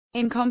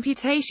In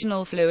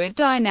computational fluid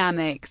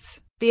dynamics,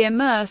 the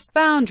immersed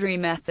boundary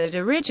method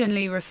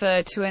originally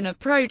referred to an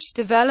approach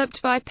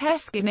developed by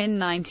Peskin in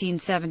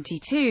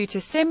 1972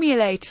 to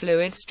simulate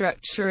fluid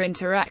structure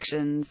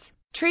interactions.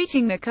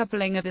 Treating the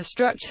coupling of the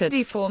structure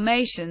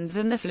deformations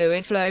and the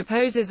fluid flow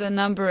poses a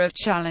number of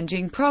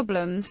challenging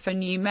problems for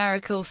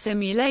numerical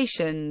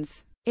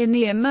simulations. In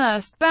the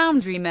immersed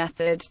boundary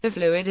method, the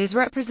fluid is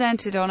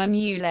represented on an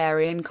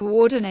Eulerian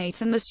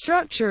coordinate and the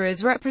structure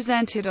is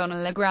represented on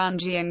a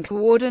Lagrangian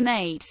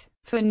coordinate.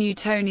 For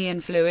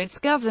Newtonian fluids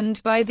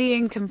governed by the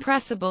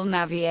incompressible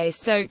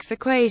Navier-Stokes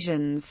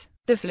equations,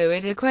 the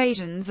fluid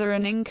equations are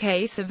an in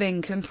case of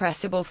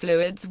incompressible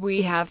fluids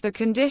we have the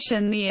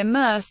condition the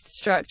immersed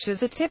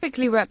structures are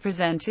typically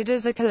represented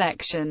as a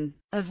collection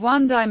of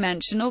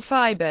one-dimensional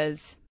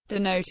fibers,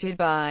 denoted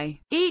by.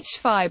 Each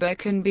fiber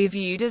can be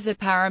viewed as a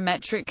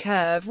parametric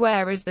curve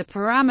whereas the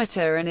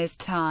parameter n is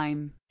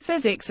time.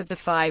 Physics of the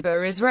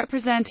fiber is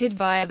represented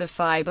via the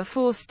fiber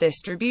force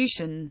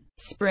distribution.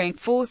 Spring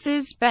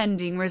forces,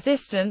 bending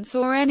resistance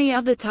or any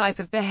other type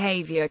of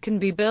behavior can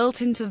be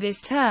built into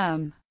this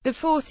term. The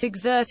force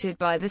exerted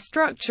by the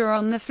structure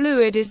on the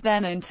fluid is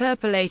then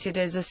interpolated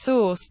as a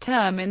source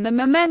term in the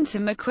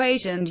momentum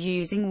equation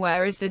using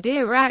where is the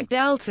Dirac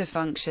delta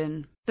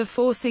function. The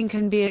forcing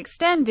can be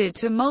extended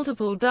to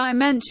multiple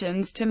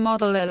dimensions to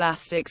model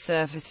elastic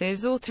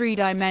surfaces or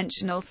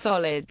three-dimensional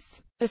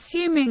solids.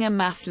 Assuming a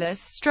massless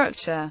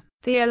structure,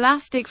 the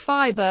elastic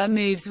fiber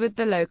moves with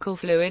the local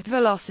fluid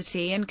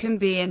velocity and can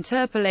be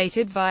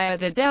interpolated via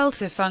the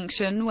delta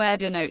function where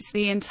denotes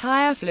the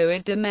entire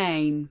fluid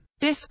domain.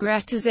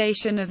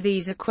 Discretization of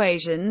these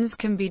equations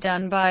can be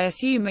done by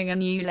assuming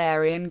an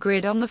Eulerian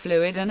grid on the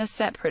fluid and a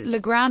separate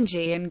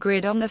Lagrangian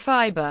grid on the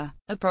fiber.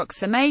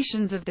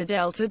 Approximations of the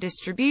delta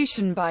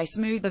distribution by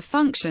smoother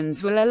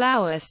functions will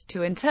allow us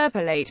to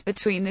interpolate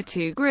between the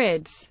two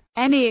grids.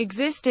 Any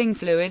existing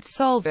fluid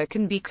solver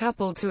can be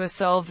coupled to a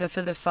solver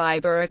for the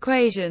fiber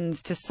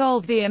equations to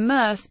solve the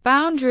immersed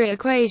boundary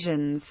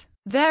equations.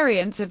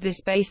 Variants of this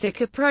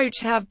basic approach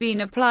have been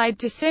applied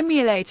to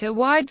simulate a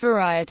wide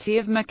variety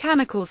of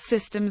mechanical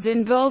systems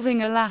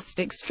involving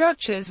elastic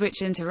structures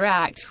which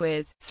interact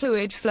with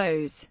fluid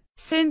flows.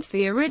 Since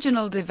the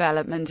original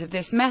development of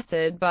this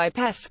method by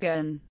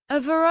Peskin, a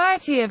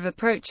variety of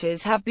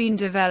approaches have been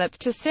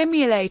developed to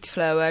simulate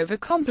flow over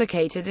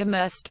complicated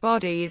immersed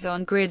bodies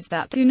on grids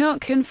that do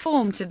not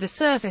conform to the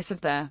surface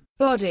of the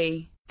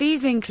body.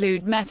 These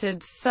include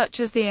methods such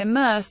as the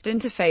immersed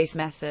interface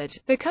method,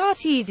 the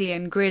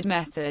Cartesian grid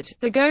method,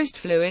 the ghost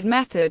fluid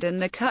method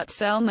and the cut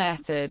cell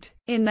method.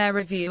 In their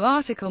review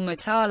article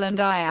Mittal and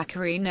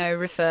Iacarino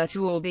refer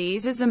to all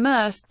these as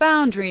immersed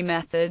boundary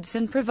methods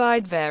and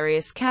provide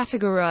various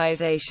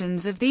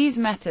categorizations of these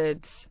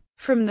methods.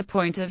 From the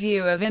point of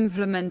view of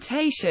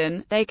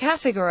implementation, they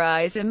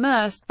categorize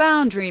immersed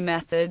boundary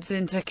methods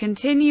into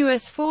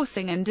continuous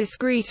forcing and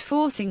discrete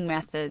forcing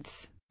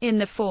methods. In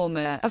the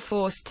former, a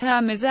force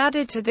term is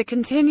added to the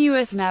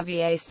continuous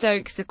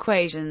Navier-Stokes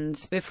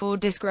equations before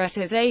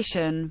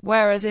discretization,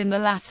 whereas in the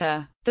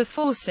latter, the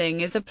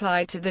forcing is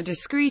applied to the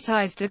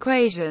discretized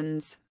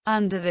equations.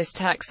 Under this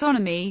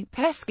taxonomy,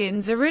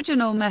 Peskin's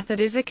original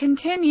method is a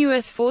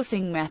continuous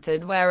forcing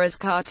method whereas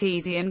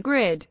Cartesian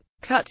grid,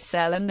 cut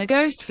cell and the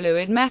ghost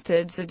fluid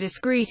methods are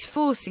discrete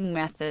forcing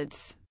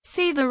methods.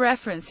 See the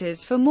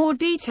references for more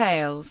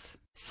details.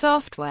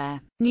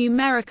 Software,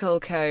 numerical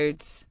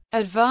codes.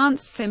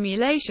 Advanced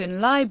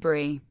Simulation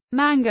Library,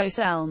 Mangos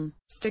Elm,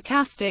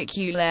 Stochastic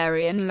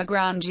Eulerian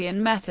Lagrangian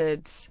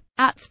Methods,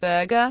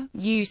 Atzberger,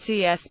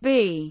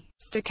 UCSB,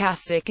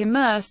 Stochastic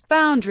Immersed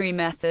Boundary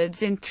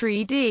Methods in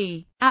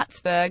 3D,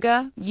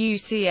 Atzberger,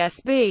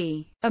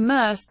 UCSB,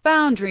 Immersed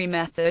Boundary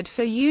Method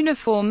for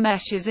Uniform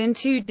Meshes in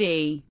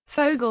 2D,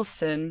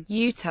 Fogelson,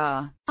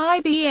 Utah,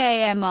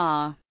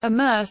 IBAMR,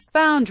 Immersed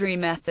Boundary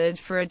Method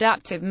for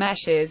Adaptive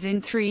Meshes in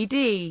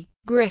 3D,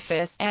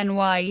 Griffith,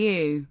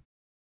 NYU.